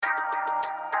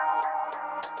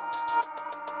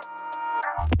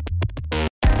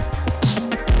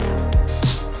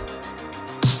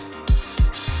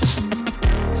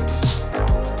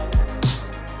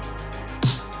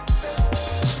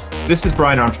This is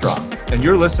Brian Armstrong, and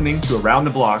you're listening to Around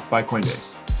the Block by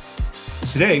Coinbase.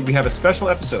 Today, we have a special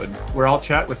episode where I'll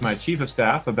chat with my chief of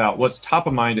staff about what's top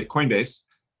of mind at Coinbase,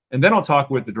 and then I'll talk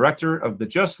with the director of the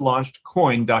just launched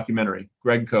Coin documentary,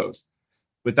 Greg Koes.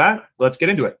 With that, let's get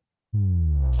into it.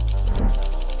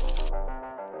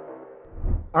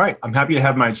 All right, I'm happy to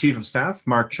have my chief of staff,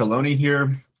 Mark Celloni,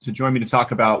 here to join me to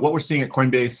talk about what we're seeing at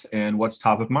Coinbase and what's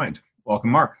top of mind. Welcome,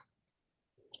 Mark.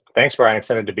 Thanks, Brian.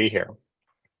 Excited to be here.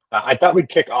 I thought we'd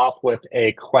kick off with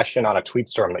a question on a tweet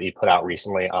storm that you put out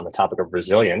recently on the topic of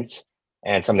resilience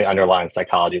and some of the underlying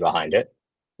psychology behind it.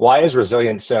 Why is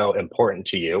resilience so important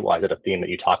to you? Why is it a theme that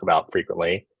you talk about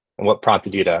frequently? And what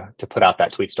prompted you to put out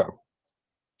that tweet storm?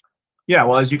 Yeah,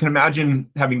 well, as you can imagine,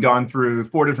 having gone through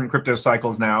 4 different crypto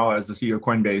cycles now as the CEO of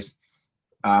Coinbase,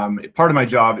 part of my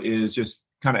job is just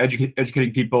kind of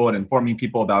educating people and informing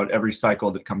people about every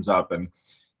cycle that comes up. And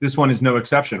this one is no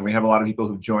exception. We have a lot of people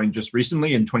who've joined just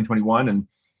recently in 2021. And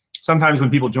sometimes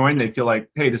when people join, they feel like,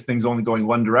 hey, this thing's only going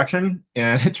one direction.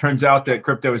 And it turns out that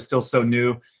crypto is still so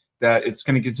new that it's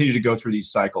going to continue to go through these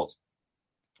cycles.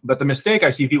 But the mistake I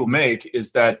see people make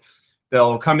is that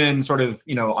they'll come in sort of,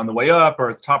 on the way up or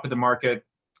at the top of the market.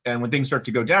 And when things start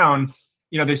to go down,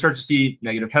 they start to see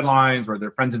negative headlines, or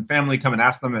their friends and family come and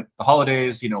ask them at the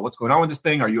holidays, what's going on with this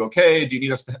thing? Are you okay? Do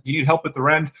you need help with the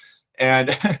rent?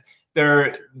 And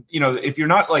if you're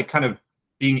not like kind of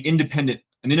being an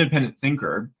independent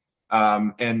thinker,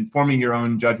 and forming your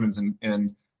own judgments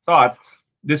and thoughts,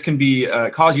 this can be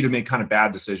cause you to make kind of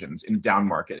bad decisions in a down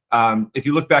market. If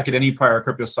you look back at any prior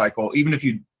crypto cycle, even if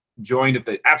you joined at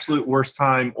the absolute worst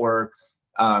time, or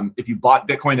if you bought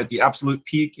Bitcoin at the absolute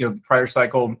peak, the prior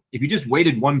cycle, if you just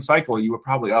waited one cycle, you were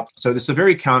probably up. So this is a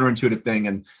very counterintuitive thing.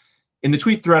 And in the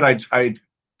tweet thread, I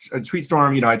tweet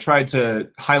storm, I tried to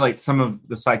highlight some of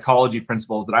the psychology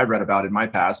principles that I read about in my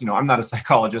past. I'm not a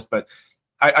psychologist, but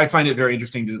I find it very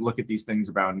interesting to look at these things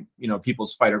around,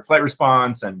 people's fight or flight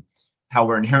response and how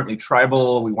we're inherently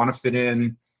tribal. We want to fit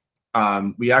in.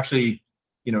 We actually,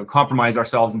 compromise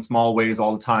ourselves in small ways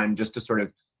all the time just to sort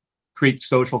of create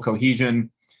social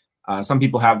cohesion. Some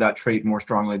people have that trait more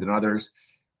strongly than others.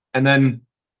 And then,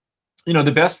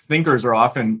 the best thinkers are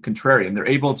often contrarian. They're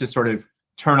able to sort of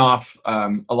turn off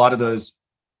a lot of those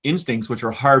instincts, which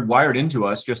are hardwired into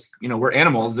us. Just, we're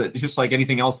animals that just like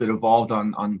anything else that evolved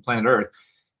on planet Earth.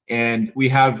 And we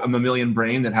have a mammalian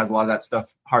brain that has a lot of that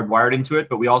stuff hardwired into it.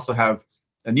 But we also have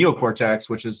a neocortex,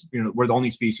 which is, we're the only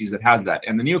species that has that.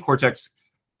 And the neocortex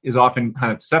is often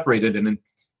kind of separated, and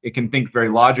it can think very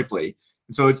logically.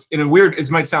 And so it's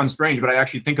it might sound strange, but I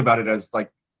actually think about it as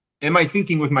like, am I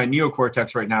thinking with my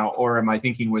neocortex right now, or am I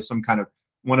thinking with some kind of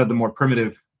one of the more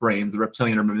primitive brains, the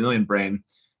reptilian or mammalian brain?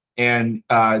 And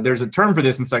there's a term for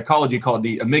this in psychology called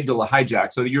the amygdala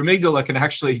hijack. So your amygdala can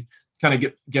actually kind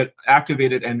of get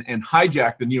activated and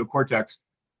hijack the neocortex,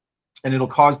 and it'll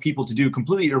cause people to do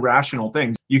completely irrational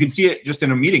things. You can see it just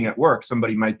in a meeting at work.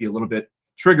 Somebody might be a little bit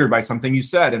triggered by something you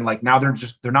said, and like now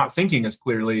they're not thinking as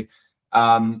clearly.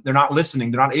 They're not listening.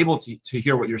 They're not able to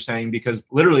hear what you're saying because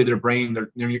literally their brain,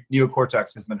 their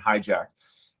neocortex has been hijacked.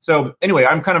 So anyway,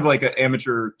 I'm kind of like an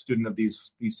amateur student of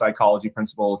these psychology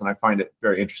principles, and I find it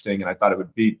very interesting, and I thought it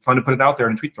would be fun to put it out there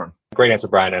in tweet form. Great answer,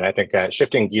 Brian. And I think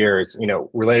shifting gears,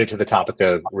 related to the topic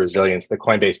of resilience, the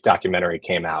Coinbase documentary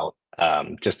came out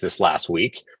just this last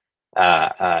week.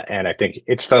 And I think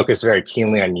it's focused very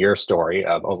keenly on your story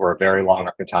of over a very long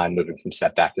arc of time, moving from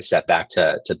setback to setback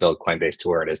to build Coinbase to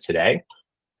where it is today.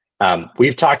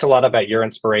 We've talked a lot about your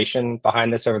inspiration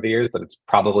behind this over the years, but it's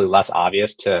probably less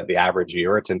obvious to the average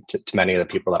viewer, to many of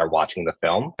the people that are watching the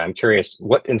film. I'm curious,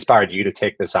 what inspired you to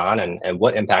take this on, and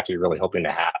what impact are you really hoping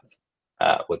to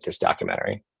have with this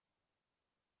documentary?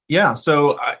 Yeah,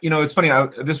 so, it's funny.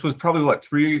 This was probably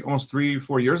almost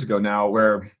 3-4 years ago now,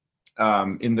 where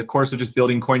in the course of just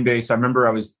building Coinbase, I remember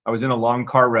I was in a long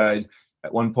car ride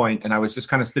at one point, and I was just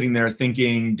kind of sitting there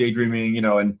thinking, daydreaming,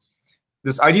 and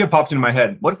this idea popped into my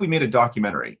head. What if we made a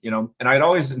documentary, And I'd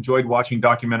always enjoyed watching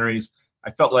documentaries.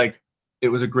 I felt like it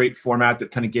was a great format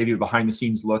that kind of gave you a behind the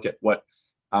scenes look at what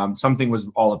something was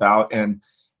all about. And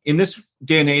in this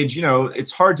day and age,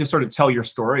 it's hard to sort of tell your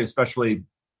story, especially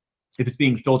if it's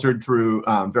being filtered through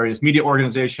various media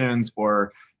organizations,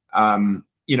 or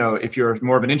if you're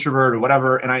more of an introvert or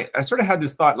whatever. And I sort of had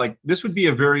this thought, like, this would be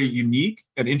a very unique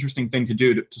and interesting thing to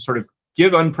do to sort of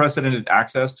give unprecedented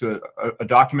access to a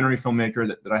documentary filmmaker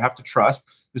that I have to trust.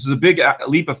 This is a big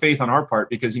leap of faith on our part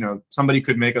because, somebody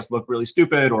could make us look really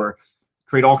stupid or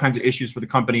create all kinds of issues for the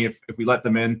company if we let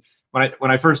them in. When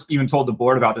I first even told the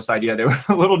board about this idea, they were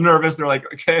a little nervous. They're like,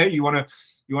 okay, you want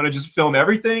to just film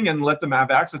everything and let them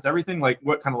have access to everything? Like,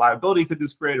 what kind of liability could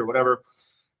this create or whatever?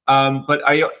 But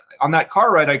on that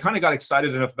car ride, I kind of got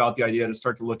excited enough about the idea to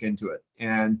start to look into it.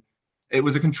 And it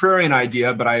was a contrarian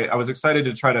idea, but I was excited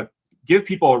to try to give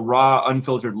people a raw,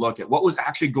 unfiltered look at what was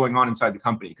actually going on inside the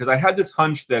company. Because I had this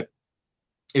hunch that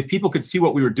if people could see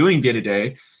what we were doing day to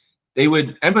day, they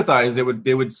would empathize.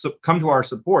 They would come to our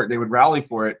support. They would rally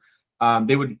for it.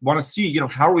 They would want to see,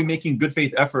 how are we making good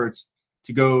faith efforts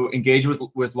to go engage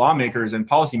with lawmakers and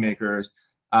policymakers?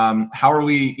 How are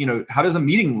we, how does a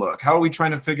meeting look? How are we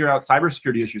trying to figure out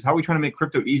cybersecurity issues? How are we trying to make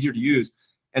crypto easier to use?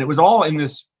 And it was all in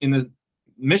the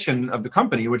mission of the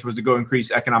company, which was to go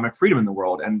increase economic freedom in the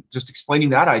world. And just explaining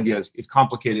that idea is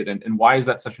complicated. And why is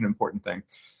that such an important thing?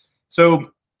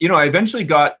 So, I eventually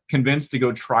got convinced to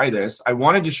go try this. I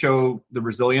wanted to show the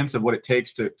resilience of what it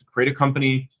takes to create a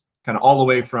company, kind of all the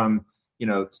way from,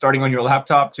 starting on your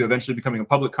laptop to eventually becoming a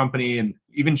public company, and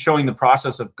even showing the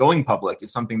process of going public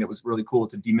is something that was really cool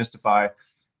to demystify,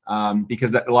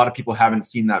 because a lot of people haven't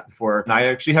seen that before. And I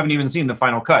actually haven't even seen the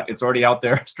final cut. It's already out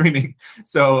there streaming.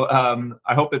 So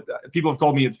I hope that people have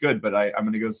told me it's good, but I'm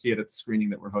going to go see it at the screening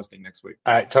that we're hosting next week.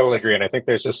 I totally agree. And I think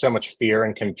there's just so much fear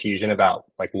and confusion about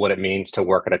like what it means to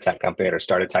work at a tech company or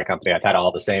start a tech company. I've had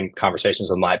all the same conversations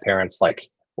with my parents, like,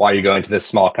 why are you going to this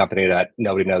small company that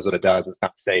nobody knows what it does? It's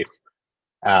not safe.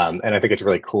 And I think it's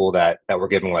really cool that we're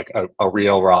giving like a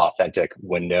real, raw, authentic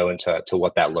window into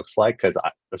what that looks like. Because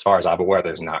as far as I'm aware,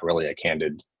 there's not really a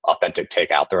candid, authentic take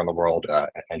out there in the world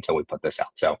until we put this out.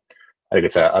 So I think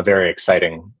it's a very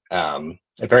exciting,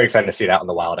 very exciting to see it out in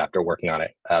the wild after working on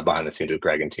it behind the scenes with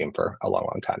Greg and team for a long,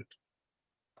 long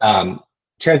time.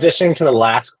 Transitioning to the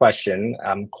last question,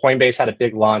 Coinbase had a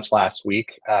big launch last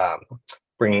week,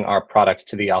 bringing our product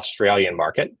to the Australian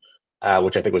market.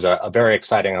 Which I think was a very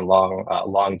exciting and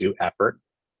long due effort.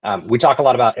 We talk a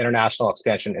lot about international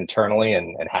expansion internally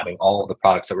and having all of the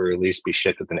products that we release be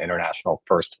shipped with an international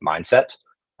first mindset,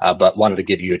 but wanted to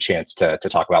give you a chance to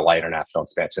talk about why international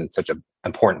expansion is such an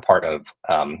important part of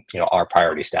our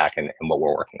priority stack and what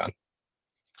we're working on.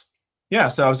 Yeah,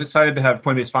 so I was excited to have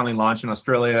Coinbase finally launch in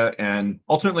Australia, and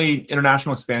ultimately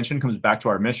international expansion comes back to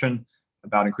our mission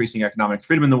about increasing economic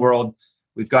freedom in the world.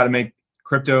 We've got to make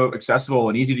crypto accessible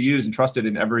and easy to use and trusted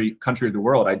in every country of the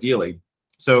world, ideally.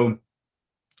 So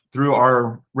through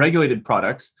our regulated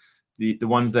products, the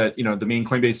ones that, the main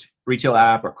Coinbase retail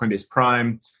app or Coinbase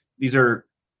Prime, these are,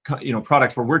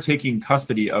 products where we're taking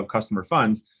custody of customer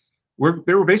funds.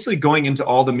 We're basically going into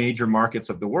all the major markets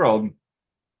of the world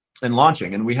and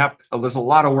launching. And there's a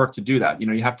lot of work to do that.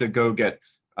 You have to go get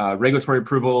regulatory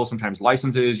approval, sometimes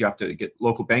licenses. You have to get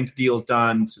local bank deals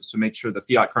done to make sure the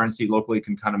fiat currency locally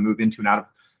can kind of move into and out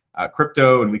of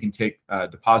crypto, and we can take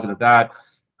deposit of that.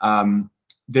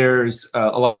 There's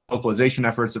a lot of localization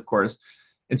efforts, of course,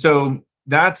 and so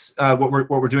that's what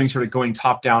we're doing, sort of going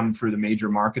top down through the major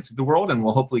markets of the world, and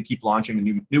we'll hopefully keep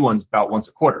launching new ones about once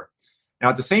a quarter. Now,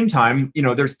 at the same time,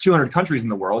 there's 200 countries in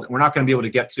the world, and we're not going to be able to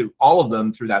get to all of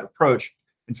them through that approach.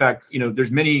 In fact,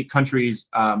 there's many countries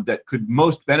that could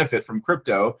most benefit from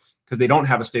crypto because they don't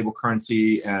have a stable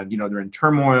currency and, they're in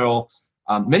turmoil.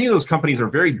 Many of those companies are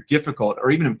very difficult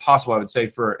or even impossible, I would say,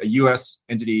 for a U.S.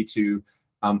 entity to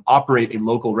operate a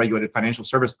local regulated financial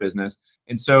service business.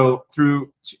 And so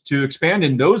to expand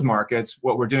in those markets,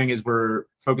 what we're doing is we're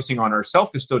focusing on our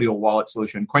self-custodial wallet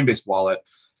solution, Coinbase Wallet.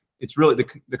 It's really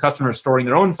the customer is storing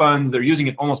their own funds. They're using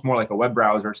it almost more like a web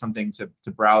browser or something to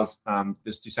browse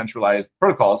this decentralized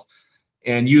protocols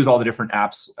and use all the different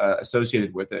apps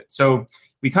associated with it. So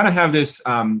we kind of have this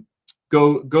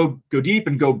go deep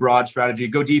and go broad strategy.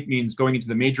 Go deep means going into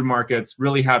the major markets,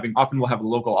 really often we'll have a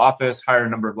local office, hire a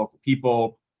number of local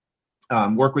people,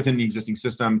 work within the existing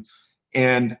system.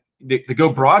 And the go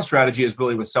broad strategy is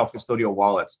really with self-custodial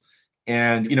wallets.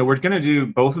 And, we're going to do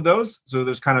both of those. So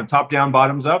there's kind of top down,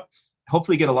 bottoms up,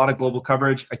 hopefully get a lot of global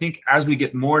coverage. I think as we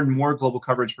get more and more global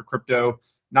coverage for crypto,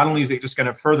 not only is it just going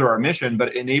to further our mission, but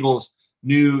it enables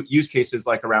new use cases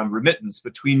like around remittance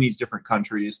between these different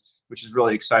countries, which is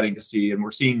really exciting to see. And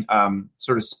we're seeing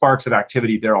sort of sparks of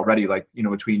activity there already, like,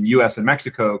 between US and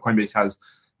Mexico, Coinbase has,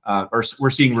 or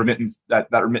we're seeing remittance, that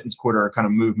remittance quarter kind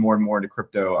of move more and more into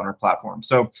crypto on our platform.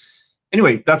 So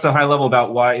anyway, that's a high level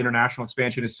about why international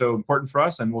expansion is so important for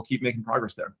us, and we'll keep making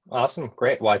progress there. Awesome.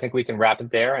 Great. Well, I think we can wrap it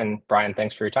there. And Brian,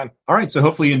 thanks for your time. All right. So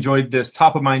hopefully you enjoyed this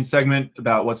top of mind segment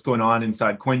about what's going on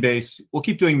inside Coinbase. We'll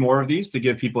keep doing more of these to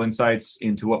give people insights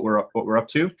into what we're up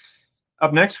to.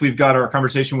 Up next, we've got our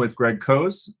conversation with Greg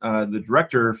Koz, the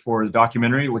director for the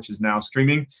documentary, which is now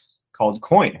streaming, called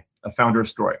Coin, A Founder's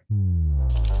Story.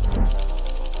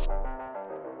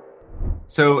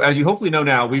 So as you hopefully know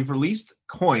now, we've released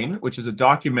Coin, which is a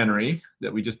documentary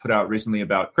that we just put out recently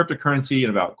about cryptocurrency and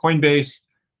about Coinbase.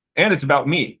 and it's about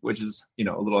me, which is, a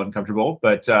little uncomfortable.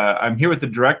 But I'm here with the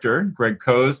director, Greg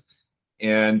Koz,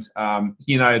 and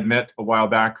he and I had met a while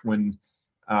back when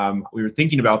we were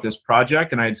thinking about this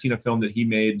project, and I had seen a film that he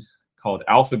made called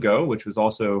AlphaGo, which was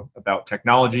also about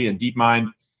technology and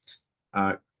DeepMind.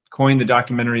 Coin, the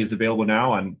documentary, is available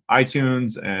now on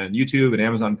iTunes and YouTube and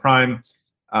Amazon Prime.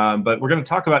 But we're going to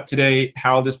talk about today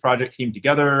how this project came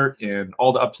together and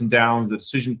all the ups and downs, the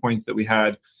decision points that we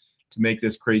had to make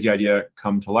this crazy idea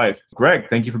come to life. Greg,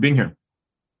 thank you for being here.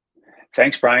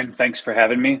 Thanks, Brian. Thanks for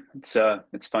having me.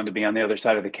 It's fun to be on the other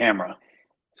side of the camera.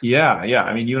 Yeah.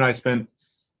 I mean, you and I spent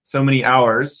so many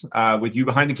hours with you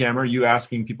behind the camera, you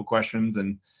asking people questions,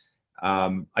 and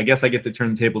I guess I get to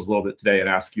turn the tables a little bit today and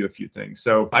ask you a few things.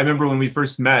 So I remember when we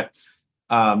first met,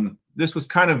 this was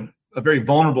kind of a very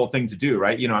vulnerable thing to do,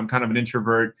 right? I'm kind of an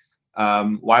introvert.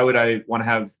 Why would I want to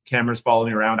have cameras follow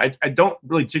me around? I don't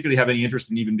really particularly have any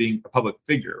interest in even being a public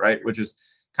figure, right? Which is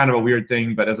kind of a weird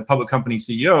thing. But as a public company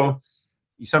CEO,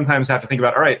 you sometimes have to think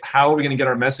about, all right, how are we going to get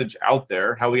our message out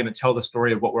there? How are we going to tell the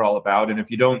story of what we're all about? And if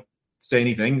you don't say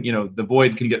anything, the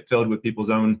void can get filled with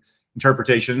people's own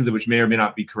interpretations, which may or may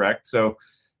not be correct. So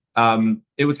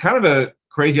it was kind of a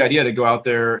crazy idea to go out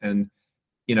there. And,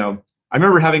 I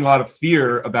remember having a lot of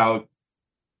fear about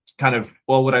kind of,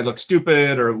 well, would I look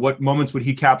stupid, or what moments would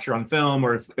he capture on film?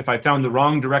 Or if I found the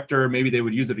wrong director, maybe they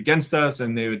would use it against us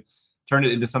and they would turn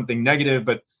it into something negative.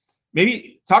 But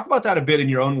maybe talk about that a bit in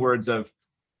your own words of,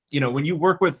 when you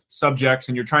work with subjects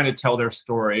and you're trying to tell their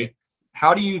story,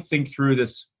 how do you think through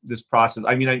this process?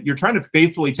 I mean, you're trying to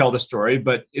faithfully tell the story,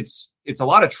 but it's a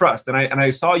lot of trust. And I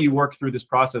saw you work through this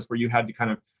process where you had to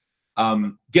kind of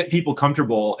get people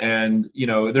comfortable, and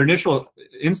their initial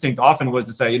instinct often was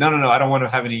to say, no, I don't want to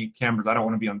have any cameras, I don't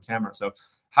want to be on camera. So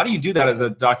how do you do that as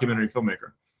a documentary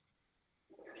filmmaker?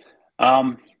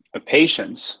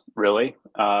 Patience, really.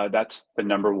 That's the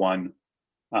number one.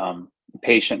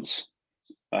 Patience.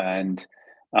 And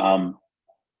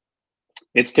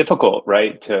it's difficult,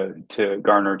 right, to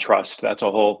garner trust. That's a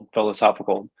whole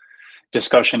philosophical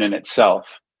discussion in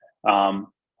itself.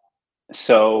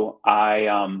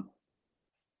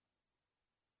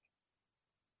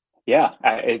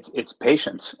 It's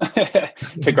patience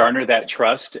to garner that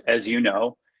trust, as in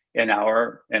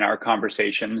our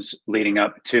conversations leading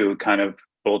up to kind of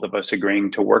both of us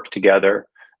agreeing to work together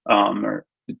on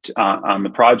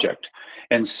the project.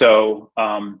 And so,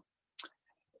 and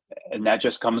that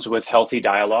just comes with healthy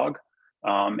dialogue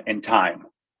and time,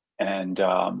 and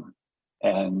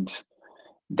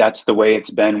that's the way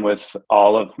it's been with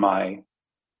all of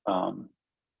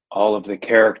the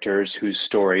characters whose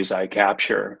stories I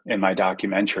capture in my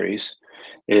documentaries.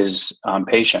 Is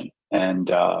patient and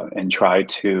try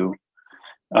to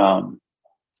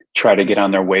get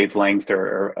on their wavelength,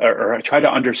 or try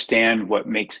to understand what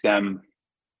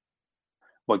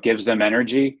gives them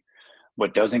energy,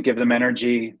 what doesn't give them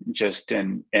energy, just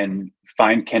and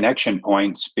find connection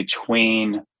points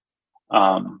between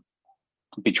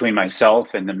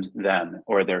myself and them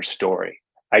or their story.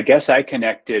 I guess I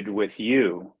connected with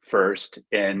you first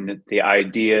in the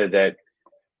idea that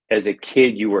as a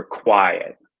kid you were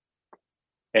quiet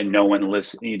and no one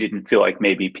listened. You didn't feel like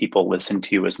maybe people listened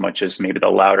to you as much as maybe the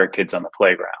louder kids on the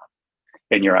playground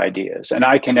in your ideas. And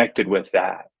I connected with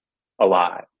that a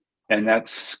lot. And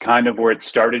that's kind of where it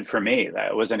started for me.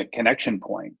 That wasn't a connection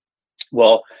point.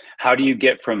 Well, how do you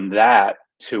get from that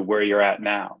to where you're at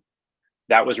now?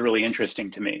 That was really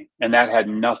interesting to me. And that had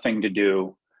nothing to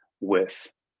do with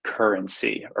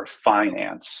currency or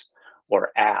finance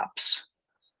or apps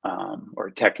or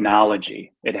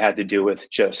technology. It had to do with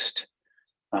just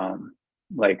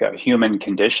like a human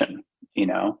condition,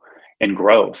 and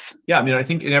growth. Yeah, I mean, I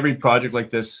think in every project like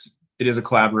this, it is a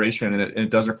collaboration, and it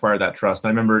does require that trust. I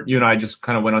remember you and I just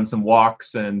kind of went on some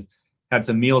walks and had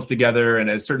some meals together. And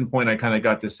at a certain point, I kind of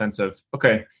got this sense of,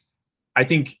 okay, I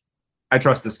think I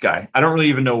trust this guy. I don't really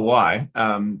even know why,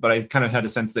 but I kind of had a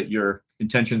sense that your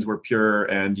intentions were pure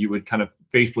and you would kind of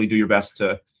faithfully do your best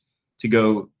to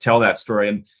go tell that story.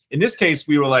 And in this case,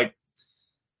 we were like,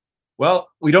 well,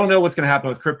 we don't know what's going to happen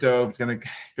with crypto, if it's going to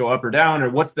go up or down, or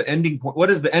what's the ending point.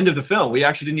 What is the end of the film? We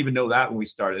actually didn't even know that when we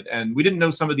started. And we didn't know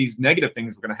some of these negative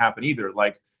things were going to happen either,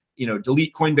 like,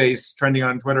 delete Coinbase trending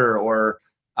on Twitter, or,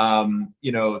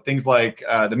 things like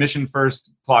the Mission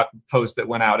First plot post that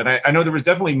went out. And I know there was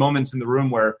definitely moments in the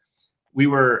room where we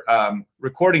were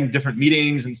recording different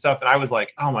meetings and stuff. And I was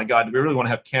like, oh my God, do we really want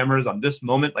to have cameras on this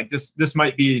moment? Like this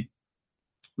might be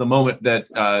the moment that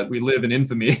we live in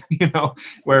infamy,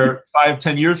 where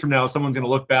 5-10 years from now, someone's going to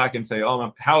look back and say,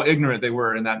 oh, how ignorant they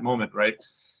were in that moment. Right.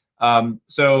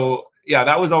 So yeah,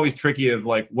 that was always tricky of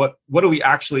like, what do we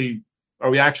actually are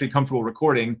we actually comfortable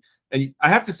recording? And I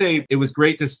have to say, it was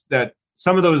great that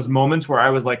some of those moments where I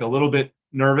was like a little bit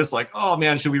nervous, like, oh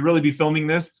man, should we really be filming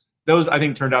this? Those, I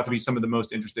think, turned out to be some of the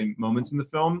most interesting moments in the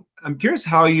film. I'm curious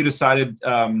how you decided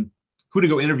who to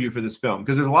go interview for this film,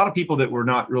 because there's a lot of people that were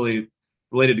not really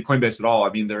related to Coinbase at all. I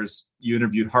mean, you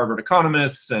interviewed Harvard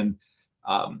economists and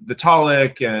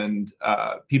Vitalik and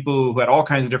people who had all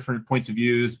kinds of different points of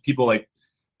views, people like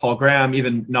Paul Graham,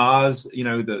 even Nas,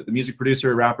 the music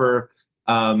producer, rapper.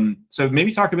 So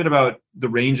maybe talk a bit about the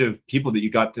range of people that you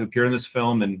got to appear in this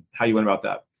film and how you went about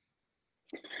that.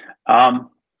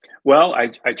 Well,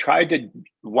 I tried to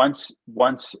once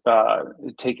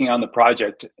taking on the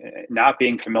project, not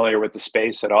being familiar with the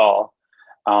space at all.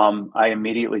 I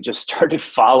immediately just started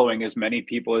following as many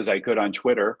people as I could on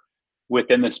Twitter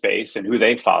within the space and who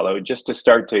they followed, just to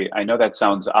start to, I know that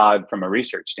sounds odd from a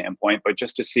research standpoint, but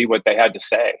just to see what they had to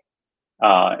say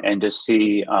and to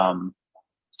see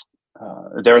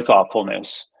their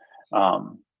thoughtfulness.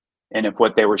 And if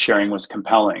what they were sharing was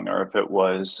compelling, or if it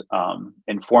was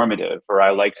informative, or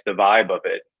I liked the vibe of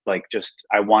it, like just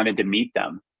I wanted to meet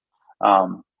them.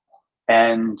 That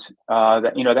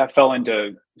fell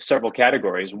into several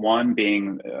categories. One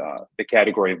being the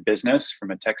category of business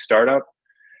from a tech startup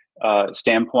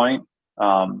standpoint.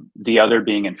 The other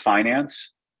being in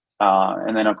finance,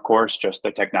 and then of course just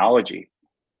the technology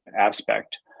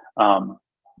aspect. And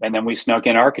then we snuck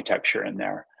in architecture in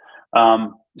there.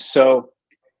 So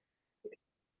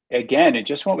again, it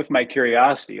just went with my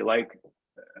curiosity. Like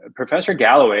Professor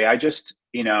Galloway, I just,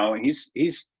 he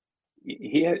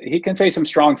can say some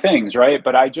strong things, right?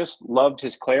 But I just loved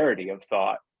his clarity of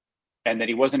thought, and that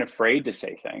he wasn't afraid to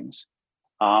say things.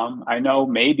 I know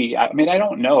I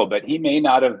don't know, but he may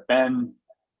not have been,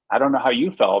 I don't know how you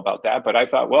felt about that, but I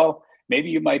thought, well, maybe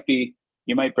you might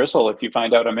bristle if you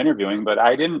find out I'm interviewing, but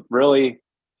I'm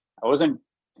not going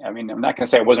to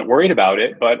say I wasn't worried about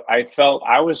it, but I felt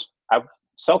I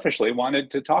selfishly wanted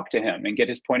to talk to him and get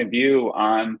his point of view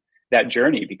on that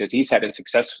journey, because he's had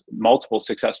multiple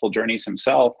successful journeys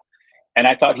himself. And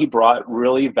I thought he brought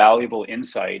really valuable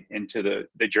insight into the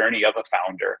journey of a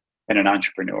founder and an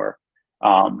entrepreneur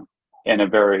in a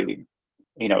very,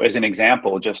 as an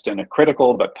example, just in a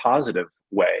critical but positive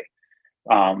way,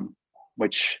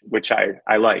 which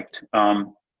I liked.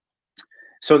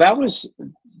 So that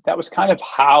was kind of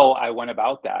how I went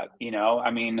about that.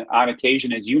 On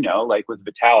occasion, as like with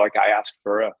Vitalik, I asked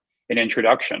for an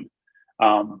introduction,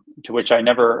 to which I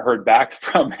never heard back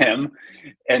from him.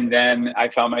 And then I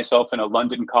found myself in a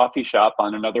London coffee shop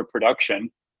on another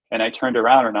production, and I turned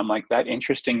around and I'm like, that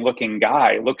interesting looking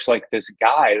guy looks like this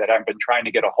guy that I've been trying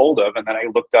to get a hold of. And then I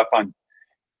looked up on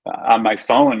my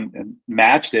phone and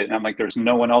matched it, and I'm like, there's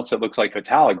no one else that looks like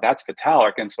Vitalik. That's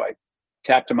Vitalik. And so I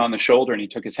tapped him on the shoulder, and he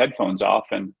took his headphones off,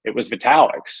 and it was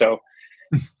Vitalik. So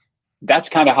that's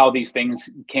kind of how these things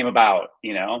came about,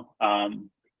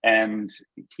 and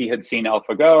he had seen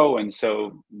AlphaGo. And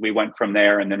so we went from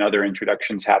there, and then other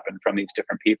introductions happened from these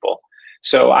different people.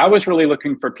 So I was really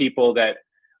looking for people that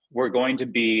were going to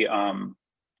be,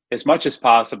 as much as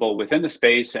possible within the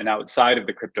space and outside of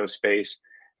the crypto space,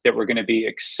 that were going to be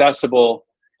accessible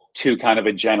to kind of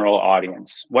a general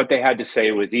audience. What they had to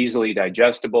say was easily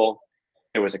digestible.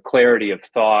 There was a clarity of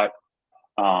thought.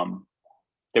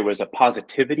 There was a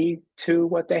positivity to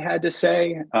what they had to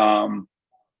say.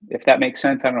 If that makes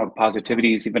sense. I don't know if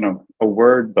positivity is even a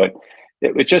word, but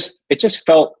it just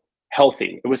felt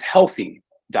healthy. It was healthy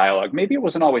dialogue. Maybe it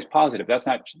wasn't always positive. That's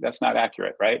not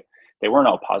accurate, right? They weren't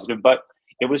all positive, but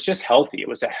it was just healthy. It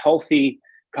was a healthy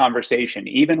conversation,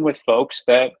 even with folks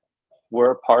that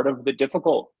were part of the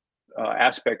difficult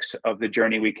aspects of the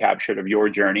journey we captured, of your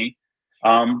journey.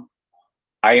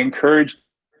 I encouraged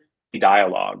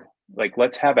dialogue. Like,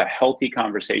 let's have a healthy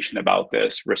conversation about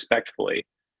this respectfully,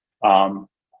 and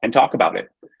talk about it.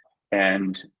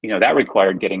 And, that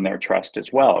required getting their trust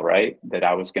as well, right? That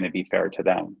I was going to be fair to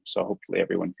them. So hopefully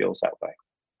everyone feels that way.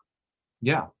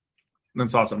 Yeah,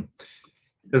 that's awesome.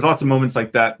 There's lots of moments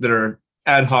like that are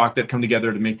ad hoc that come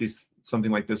together to make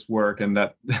something like this work. And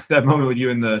that moment with you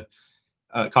in the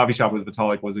coffee shop with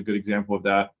Vitalik was a good example of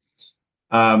that.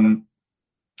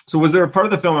 So was there a part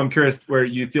of the film, I'm curious, where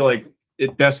you feel like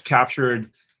it best captured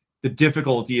the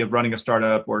difficulty of running a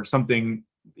startup, or something,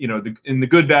 in the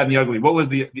good, bad, and the ugly? What was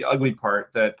the ugly part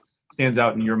that stands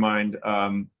out in your mind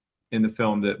in the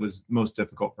film that was most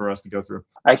difficult for us to go through?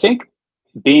 I think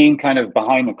being kind of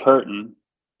behind the curtain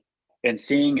and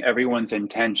seeing everyone's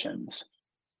intentions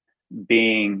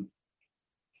being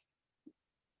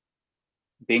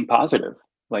positive,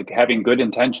 like having good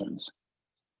intentions.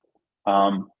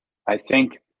 I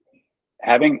think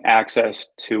having access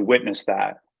to witness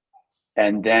that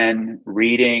and then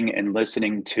reading and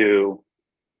listening to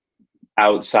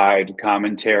outside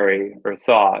commentary or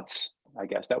thoughts. I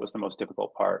guess that was the most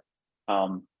difficult part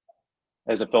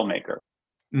as a filmmaker.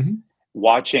 Mm-hmm.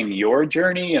 Watching your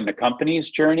journey and the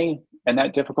company's journey and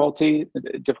that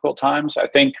difficult times. I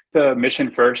think the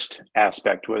mission first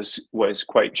aspect was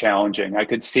quite challenging. I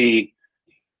could see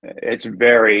it's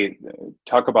very,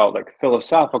 talk about like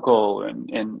philosophical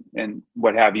and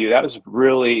what have you. That was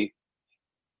really,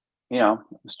 you know,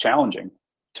 it was challenging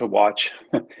to watch,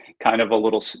 kind of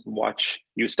watch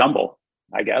you stumble,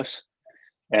 I guess,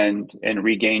 and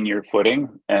regain your footing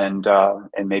and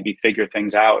maybe figure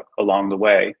things out along the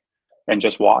way and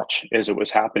just watch as it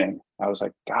was happening. I was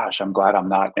like, gosh, I'm glad I'm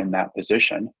not in that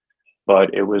position,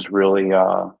 but it was really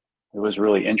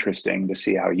interesting to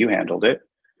see how you handled it.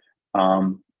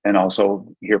 And also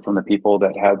hear from the people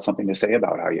that had something to say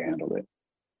about how you handled it.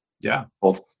 Yeah.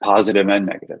 Both positive and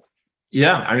negative.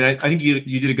 Yeah. I mean, I think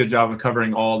you did a good job of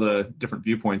covering all the different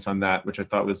viewpoints on that, which I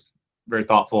thought was very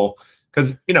thoughtful.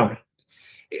 Because, you know,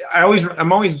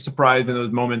 I'm always surprised in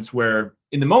those moments where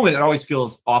in the moment, it always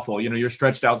feels awful. You know, you're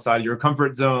stretched outside your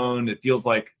comfort zone. It feels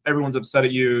like everyone's upset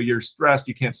at you. You're stressed.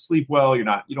 You can't sleep well. You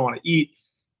don't want to eat.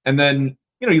 And then,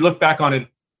 you know, you look back on it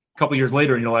a couple of years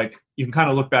later and you're like, you can kind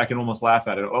of look back and almost laugh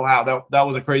at it. Oh, wow, that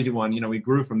was a crazy one. You know, we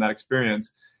grew from that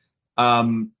experience.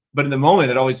 But in the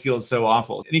moment, it always feels so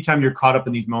awful. Anytime you're caught up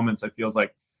in these moments, it feels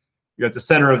like you're at the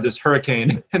center of this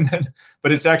hurricane.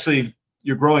 But it's actually,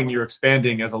 you're growing, you're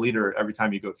expanding as a leader every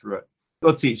time you go through it.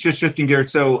 Let's see, just shifting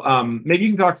gears. So maybe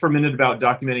you can talk for a minute about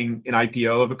documenting an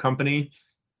IPO of a company.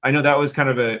 I know that was kind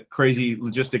of a crazy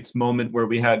logistics moment where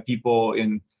we had people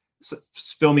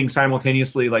filming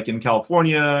simultaneously, like in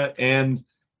California and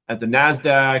at the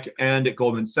NASDAQ and at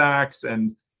Goldman Sachs.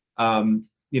 And,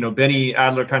 you know, Benny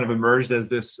Adler kind of emerged as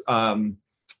this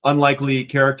unlikely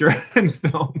character in the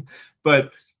film.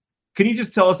 But can you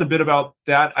just tell us a bit about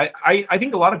that? I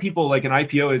think a lot of people, like, an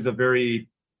IPO is a very,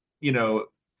 you know,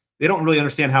 they don't really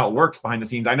understand how it works behind the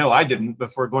scenes. I know I didn't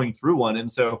before going through one.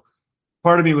 And so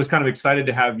part of me was kind of excited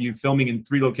to have you filming in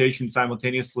 3 locations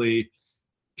simultaneously,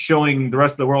 showing the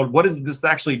rest of the world, what does this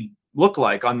actually look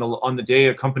like on the day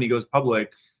a company goes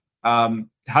public?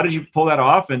 How did you pull that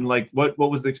off? And like, what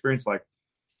was the experience like?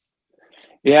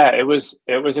 Yeah, it was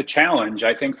a challenge.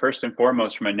 I think first and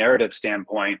foremost, from a narrative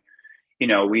standpoint, you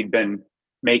know, we'd been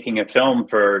making a film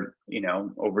for, you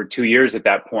know, over 2 years at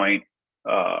that point,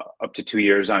 up to 2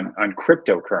 years on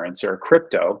cryptocurrency or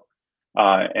crypto,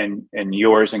 and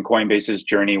yours and Coinbase's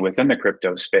journey within the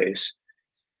crypto space.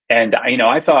 And, you know,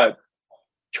 I thought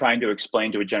trying to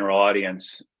explain to a general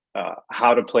audience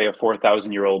how to play a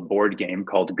 4,000-year-old board game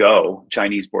called Go,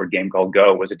 Chinese board game called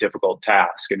Go, was a difficult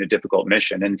task and a difficult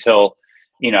mission until,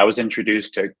 you know, I was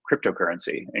introduced to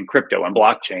cryptocurrency and crypto and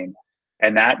blockchain,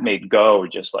 and that made Go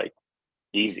just like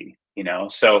easy, you know.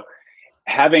 So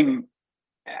having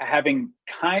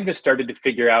kind of started to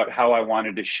figure out how I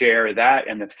wanted to share that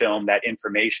in the film, that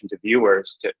information to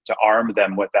viewers, to arm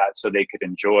them with that so they could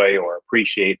enjoy or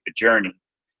appreciate the journey.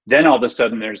 Then all of a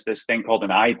sudden there's this thing called an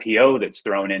IPO that's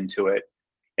thrown into it,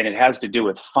 and it has to do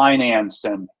with finance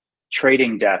and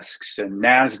trading desks and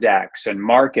NASDAQs and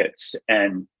markets.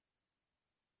 And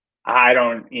I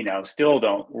still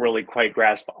don't really quite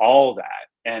grasp all that.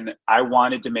 And I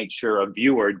wanted to make sure a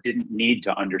viewer didn't need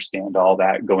to understand all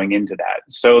that going into that.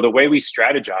 So the way we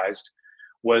strategized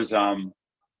was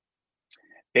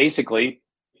basically,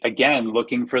 again,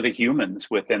 looking for the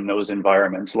humans within those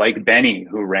environments, like Benny,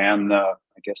 who ran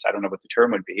I guess, I don't know what the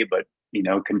term would be, but, you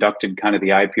know, conducted kind of the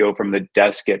IPO from the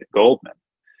desk at Goldman,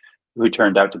 who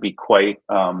turned out to be quite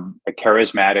a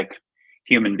charismatic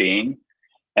human being.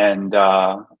 And,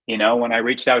 you know, when I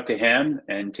reached out to him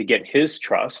and to get his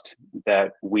trust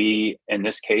that in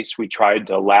this case, we tried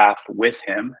to laugh with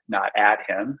him, not at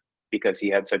him, because he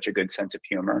had such a good sense of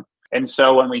humor. And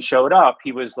so when we showed up,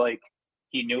 he was like,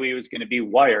 he knew he was going to be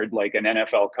wired like an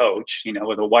NFL coach, you know,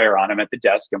 with a wire on him at the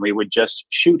desk. And we would just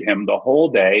shoot him the whole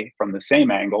day from the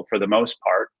same angle for the most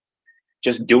part,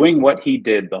 just doing what he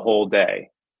did the whole day.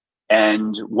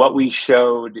 And what we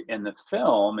showed in the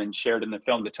film and shared in the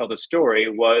film to tell the story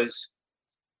was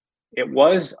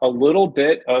a little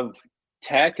bit of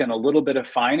tech and a little bit of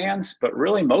finance, but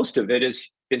really most of it is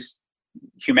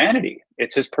humanity.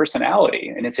 It's his personality,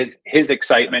 and it's his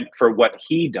excitement for what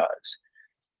he does.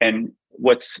 And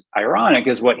what's ironic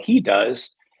is what he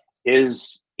does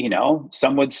is, you know,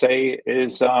 some would say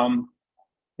is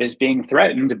being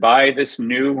threatened by this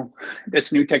new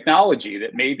technology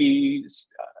that maybe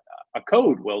a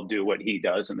code will do what he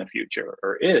does in the future,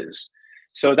 or is.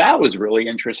 So that was really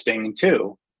interesting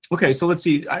too. Okay, so let's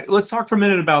see. Let's talk for a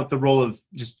minute about the role of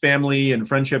just family and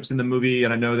friendships in the movie.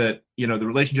 And I know that, you know, the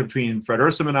relationship between Fred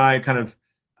Ursum and I kind of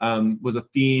was a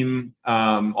theme.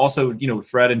 Also, you know,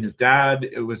 Fred and his dad,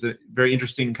 it was a very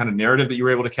interesting kind of narrative that you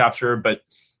were able to capture. But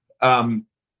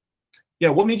yeah,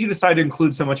 what made you decide to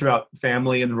include so much about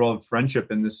family and the role of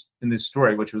friendship in this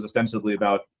story, which was ostensibly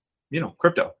about, you know,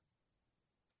 crypto?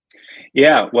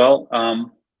 Yeah, well,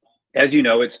 as you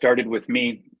know, it started with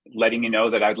me letting you know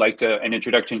that I'd like an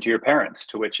introduction to your parents,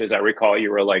 to which, as I recall,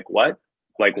 you were like, what?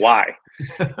 Like, why?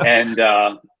 And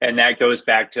that goes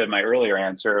back to my earlier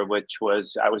answer, which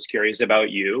was I was curious about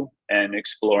you and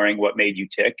exploring what made you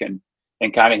tick, and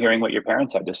kind of hearing what your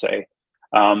parents had to say.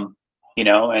 You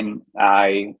know, and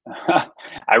I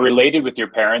I related with your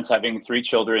parents, having 3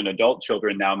 children, adult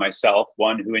children now myself,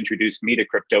 one who introduced me to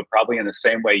crypto probably in the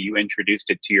same way you introduced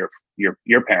it to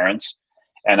your parents.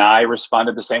 And I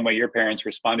responded the same way your parents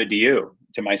responded to you,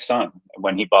 to my son,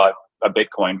 when he bought a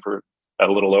Bitcoin for a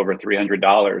little over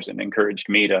 $300 and encouraged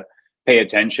me to pay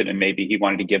attention. And maybe he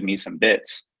wanted to give me some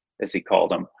bits, as he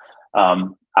called them.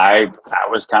 I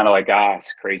was kind of like,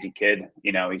 this crazy kid,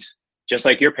 you know, he's just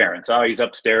like your parents. Oh, he's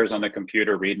upstairs on the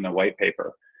computer reading a white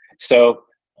paper. So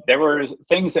there were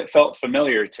things that felt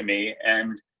familiar to me.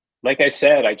 And like I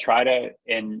said, I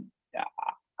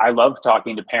love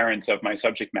talking to parents of my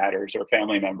subject matters or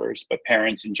family members, but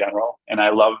parents in general. And I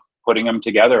love putting them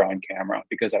together on camera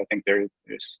because I think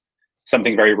there's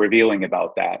something very revealing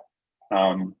about that.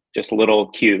 Just little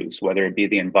cues, whether it be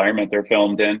the environment they're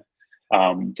filmed in,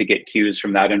 to get cues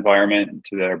from that environment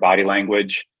to their body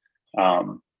language,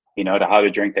 you know, to how to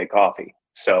drink their coffee.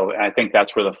 So I think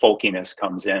that's where the folkiness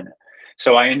comes in.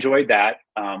 So I enjoyed that.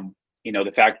 You know,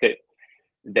 the fact that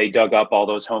they dug up all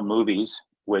those home movies,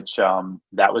 which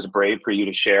that was brave for you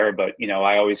to share. But, you know,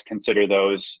 I always consider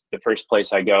those the first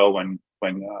place I go when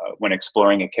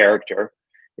exploring a character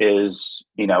is,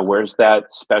 you know, where's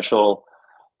that special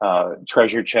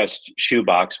treasure chest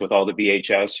shoebox with all the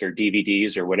VHS or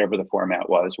DVDs or whatever the format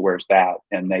was, where's that?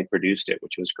 And they produced it,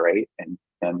 which was great. And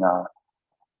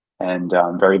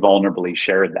very vulnerably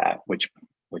shared that, which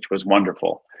was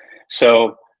wonderful.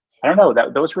 So I don't know,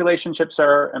 that those relationships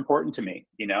are important to me,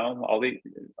 you know,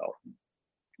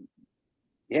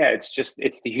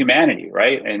 it's the humanity,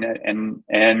 right? And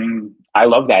I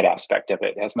love that aspect of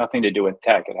it. It has nothing to do with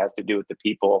tech. It has to do with the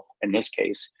people, in this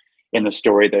case, in the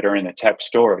story that are in the tech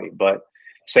story. But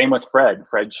same with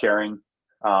Fred sharing,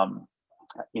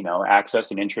 you know,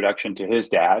 access and introduction to his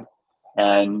dad.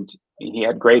 And he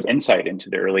had great insight into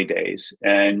the early days,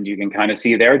 and you can kind of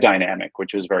see their dynamic,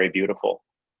 which was very beautiful,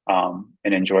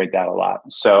 and enjoyed that a lot.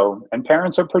 So, and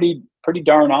parents are pretty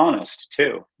darn honest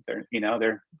too. They're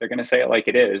going to say it like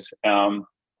it is,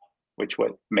 which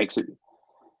what makes it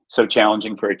so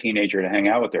challenging for a teenager to hang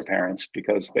out with their parents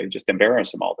because they just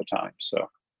embarrass them all the time. So,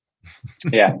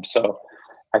 yeah. So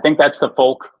I think that's the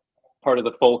part of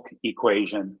the folk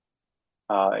equation,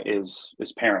 is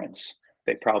parents.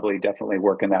 They probably definitely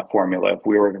work in that formula. If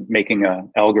we were making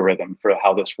an algorithm for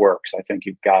how this works, I think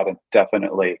you've got to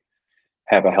definitely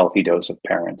have a healthy dose of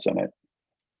parents in it.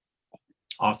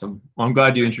 Awesome. Well, I'm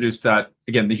glad you introduced that.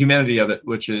 Again, the humanity of it,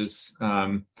 which is,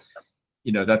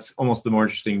 you know, that's almost the more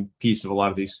interesting piece of a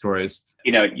lot of these stories.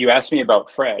 You know, you asked me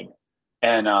about Fred,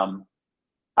 and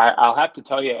I'll have to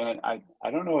tell you, and I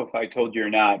don't know if I told you or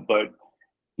not, but,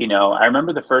 you know, I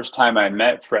remember the first time I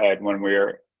met Fred when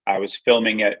I was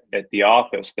filming at the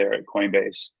office there at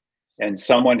Coinbase, and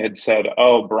someone had said,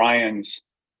 "Oh, Brian's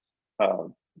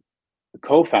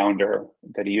co-founder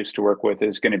that he used to work with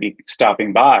is going to be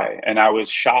stopping by," and I was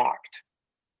shocked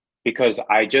because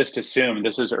I just assumed,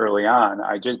 this is early on,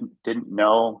 I just didn't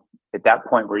know at that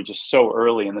point. We're just so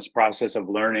early in this process of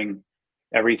learning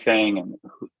everything and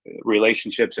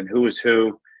relationships and who is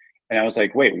who, and I was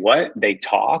like, "Wait, what? They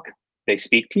talk? They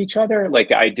speak to each other?"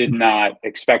 Like, I did not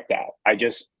expect that. I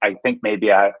think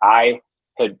maybe I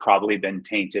had probably been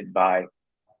tainted by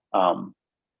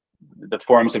the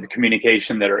forms of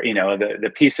communication that are, you know, the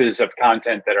pieces of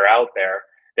content that are out there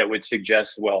that would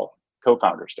suggest, well,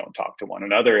 co-founders don't talk to one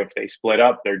another. If they split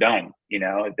up, they're done. You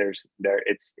know,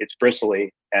 it's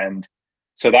bristly. And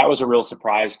so that was a real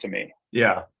surprise to me.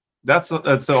 Yeah, that's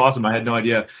so awesome. I had no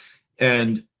idea.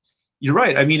 And you're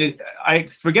right. I mean, I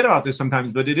forget about this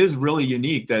sometimes, but it is really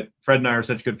unique that Fred and I are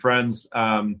such good friends.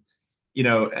 You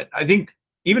know, I think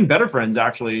even better friends,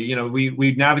 actually. You know,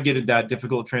 we navigated that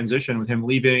difficult transition with him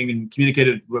leaving and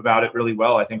communicated about it really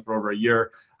well, I think, for over a year.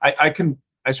 I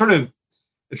sort of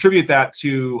attribute that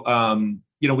to,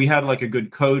 you know, we had like a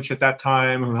good coach at that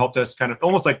time who helped us kind of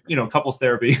almost like, you know, couples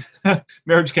therapy,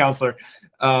 marriage counselor.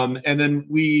 And then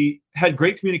we had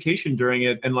great communication during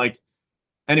it. And like,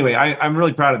 anyway, I'm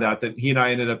really proud of that he and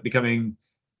I ended up becoming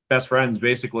best friends,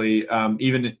 basically,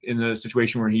 even in the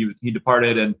situation where he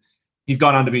departed, and he's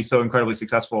gone on to be so incredibly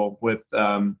successful with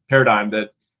Paradigm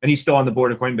and he's still on the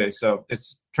board of Coinbase. So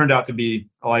it's turned out to be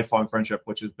a lifelong friendship,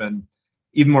 which has been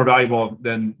even more valuable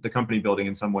than the company building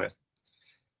in some ways.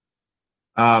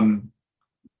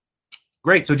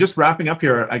 Great. So just wrapping up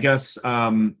here, I guess,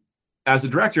 as a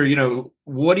director,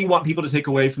 what do you want people to take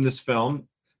away from this film?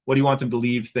 What do you want them to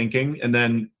leave thinking? And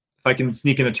then if I can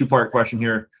sneak in a two-part question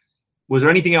here, was there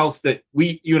anything else that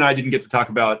you and I didn't get to talk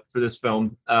about for this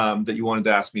film that you wanted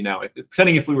to ask me now,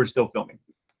 pretending if we were still filming?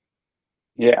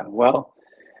 Yeah, well,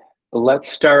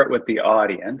 let's start with the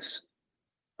audience.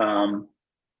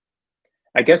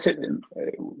 I guess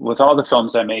with all the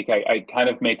films I make, I kind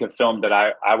of make a film that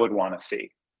I would want to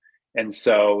see. And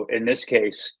so in this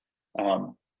case,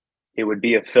 it would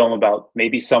be a film about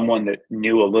maybe someone that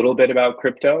knew a little bit about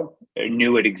crypto,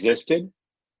 knew it existed,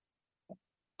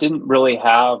 didn't really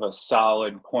have a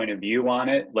solid point of view on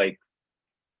it, like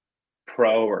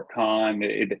pro or con.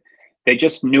 They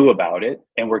just knew about it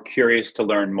and were curious to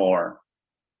learn more.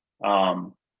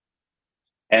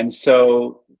 And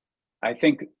so I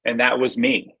think, and that was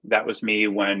me. That was me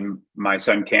when my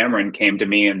son Cameron came to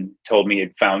me and told me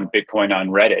he'd found Bitcoin on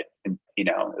Reddit, and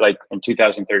like in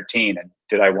 2013. And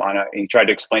he tried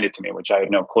to explain it to me, which I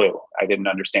had no clue. I didn't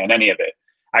understand any of it.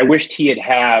 I wished he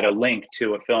had a link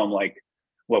to a film like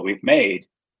what we've made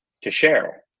to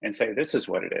share and say, this is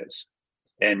what it is,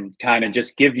 and kind of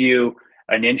just give you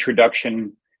an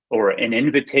introduction or an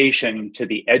invitation to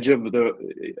the edge of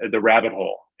the rabbit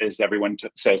hole, as everyone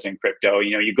says in crypto.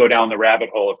 You go down the rabbit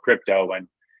hole of crypto and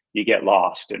you get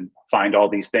lost and find all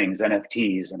these things,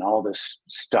 NFTs and all this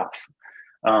stuff.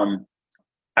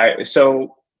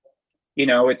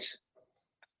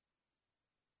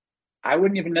 I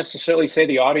wouldn't even necessarily say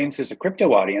the audience is a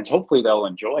crypto audience. Hopefully they'll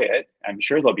enjoy it. I'm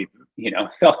sure they'll be,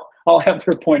 they'll all have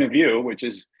their point of view, which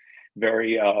is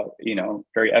very,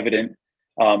 very evident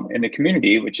in the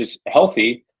community, which is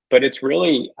healthy. But it's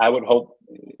really, I would hope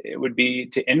it would be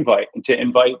to invite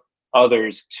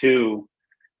others to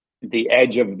the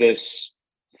edge of this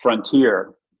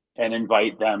frontier and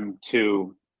invite them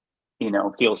to,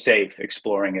 feel safe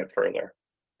exploring it further.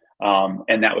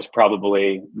 And that was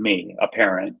probably me, a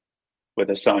parent with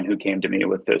a son who came to me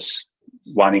with this,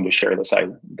 wanting to share this,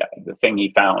 the thing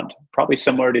he found, probably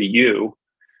similar to you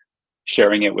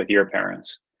sharing it with your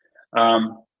parents.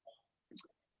 And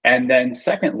then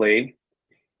secondly,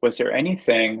 was there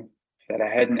anything that I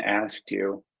hadn't asked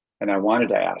you and I wanted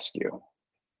to ask you?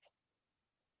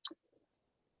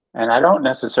 And I don't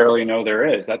necessarily know there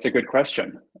is. That's a good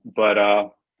question.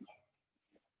 But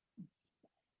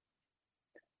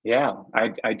yeah,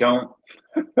 I don't.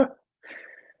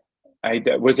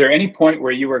 Was there any point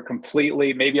where you were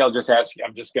completely, maybe I'll just ask you,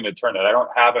 I'm just going to turn it. I don't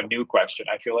have a new question.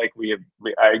 I feel like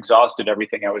I exhausted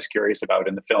everything I was curious about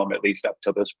in the film, at least up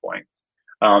to this point.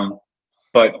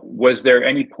 But was there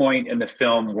any point in the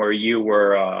film where you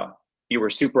were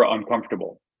super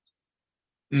uncomfortable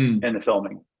in the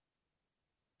filming?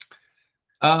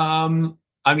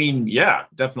 I mean, yeah,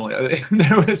 definitely.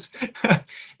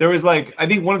 There was like, I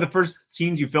think one of the first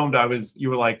scenes you filmed, you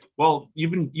were like, well,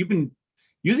 you've been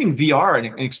using VR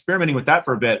and experimenting with that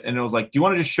for a bit. And it was like, do you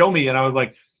want to just show me? And I was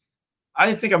like,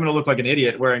 I think I'm going to look like an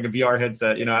idiot wearing a VR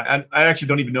headset. And I actually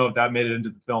don't even know if that made it into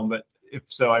the film, but if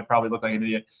so, I probably look like an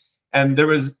idiot. And there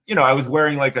was, I was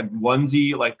wearing like a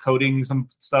onesie, like coding some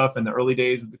stuff in the early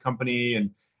days of the company. And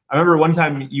I remember one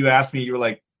time you asked me, you were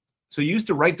like, so you used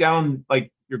to write down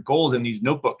like your goals in these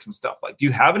notebooks and stuff. Like, do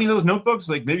you have any of those notebooks?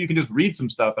 Like, maybe you can just read some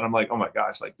stuff. And I'm like, oh my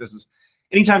gosh, like this is,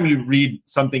 anytime you read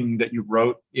something that you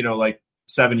wrote, like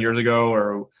 7 years ago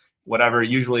or whatever,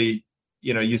 usually,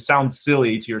 you sound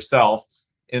silly to yourself.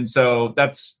 And so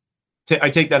I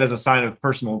take that as a sign of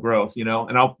personal growth, and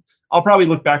I'll probably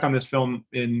look back on this film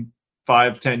in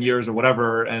 5-10 years or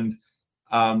whatever and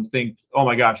think, oh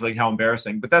my gosh, like how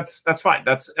embarrassing. But that's fine.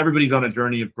 Everybody's on a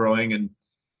journey of growing, and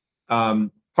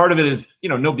part of it is,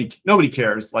 nobody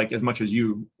cares like as much as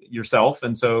you yourself,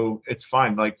 and so it's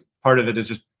fine. Like part of it is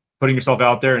just putting yourself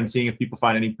out there and seeing if people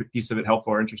find any piece of it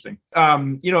helpful or interesting.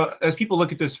 As people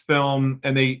look at this film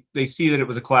and they see that it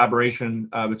was a collaboration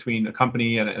between a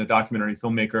company and a documentary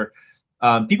filmmaker,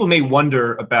 people may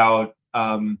wonder about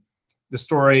the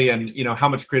story and how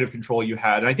much creative control you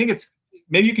had. And I think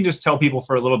maybe you can just tell people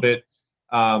for a little bit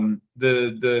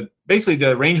basically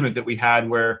the arrangement that we had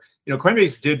where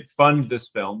Coinbase did fund this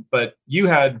film, but you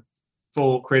had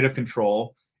full creative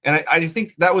control. And I just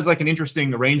think that was like an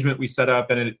interesting arrangement we set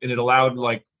up, and it allowed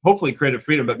like hopefully creative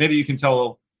freedom. But maybe you can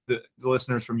tell the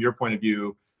listeners from your point of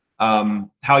view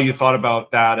how you thought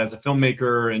about that as a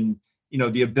filmmaker and,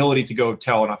 the ability to go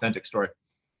tell an authentic story.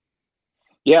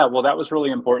 Yeah, well, that was really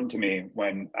important to me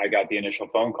when I got the initial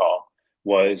phone call,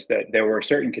 was that there were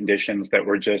certain conditions that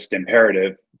were just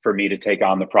imperative for me to take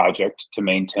on the project to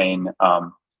maintain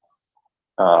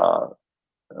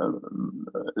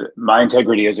my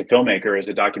integrity as a filmmaker, as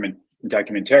a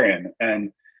documentarian.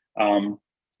 And,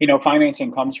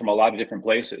 financing comes from a lot of different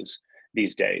places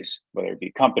these days, whether it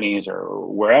be companies or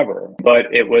wherever. But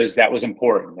that was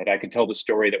important, that I could tell the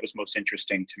story that was most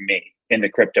interesting to me in the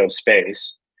crypto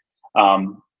space,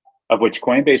 of which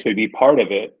Coinbase would be part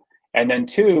of it. And then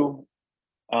two,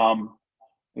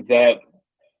 that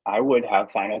I would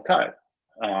have final cut.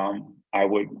 I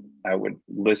would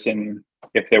listen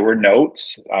if there were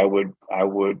notes. I would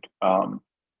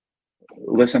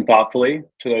listen thoughtfully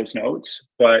to those notes,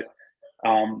 but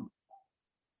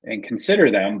and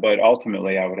consider them. But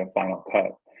ultimately, I would have final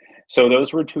cut. So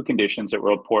those were two conditions that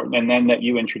were important. And then that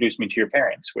you introduced me to your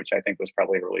parents, which I think was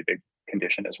probably a really big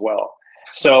condition as well.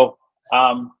 So,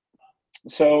 and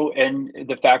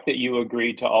the fact that you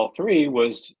agreed to all three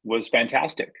was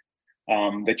fantastic.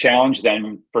 The challenge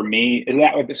then for me,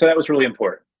 that was really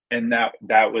important. And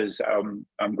that was,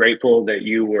 I'm grateful that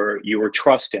you were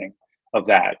trusting of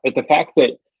that. But the fact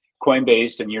that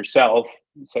Coinbase and yourself,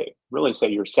 say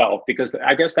yourself, because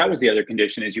I guess that was the other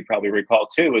condition, as you probably recall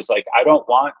too, is like, I don't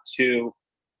want to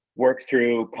work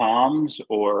through comms,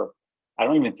 or I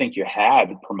don't even think you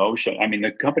had promotion. I mean,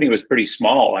 the company was pretty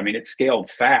small. I mean, it scaled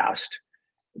fast,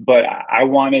 but I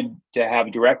wanted to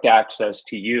have direct access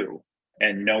to you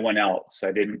and no one else.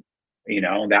 I didn't,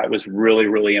 that was really,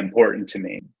 really important to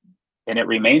me. And it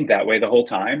remained that way the whole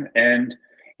time. And,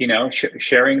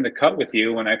 sharing the cut with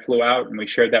you when I flew out and we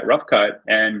shared that rough cut,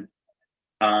 and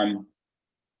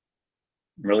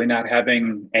really not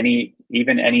having any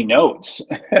notes.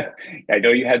 I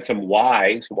know you had some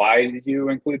whys. Why did you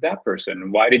include that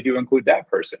person? Why did you include that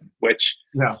person? Which,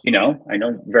 I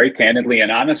know very candidly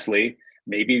and honestly,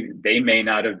 maybe they may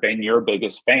not have been your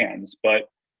biggest fans, but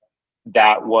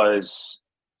that was,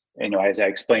 as I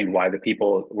explained why the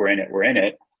people were in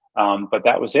it. But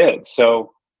that was it.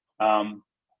 So,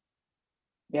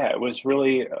 it was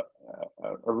really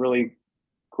a really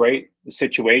great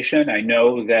situation. I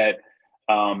know that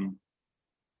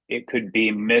it could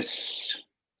be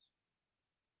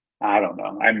I don't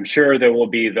know. I'm sure there will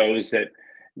be those that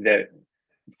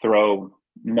throw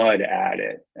mud at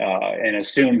it and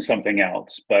assume something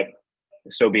else, but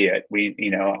so be it.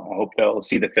 I hope they'll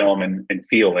see the film and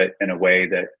feel it in a way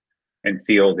and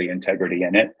feel the integrity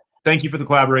in it. Thank you for the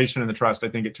collaboration and the trust. I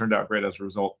think it turned out great as a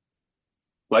result.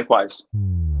 Likewise.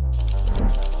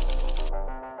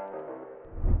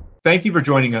 Thank you for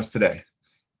joining us today.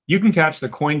 You can catch the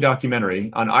Coin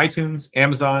documentary on iTunes,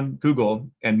 Amazon, Google,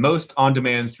 and most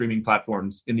on-demand streaming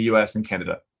platforms in the US and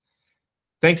Canada.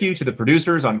 Thank you to the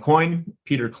producers on Coin,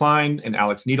 Peter Klein and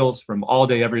Alex Needles from All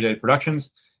Day Everyday Productions,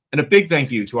 and a big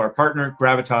thank you to our partner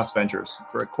Gravitas Ventures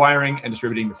for acquiring and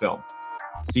distributing the film.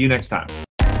 See you next time.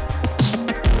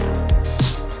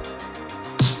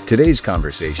 Today's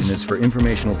conversation is for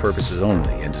informational purposes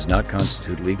only and does not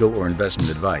constitute legal or investment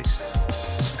advice.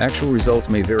 Actual results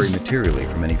may vary materially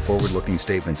from any forward-looking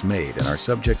statements made and are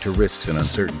subject to risks and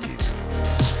uncertainties.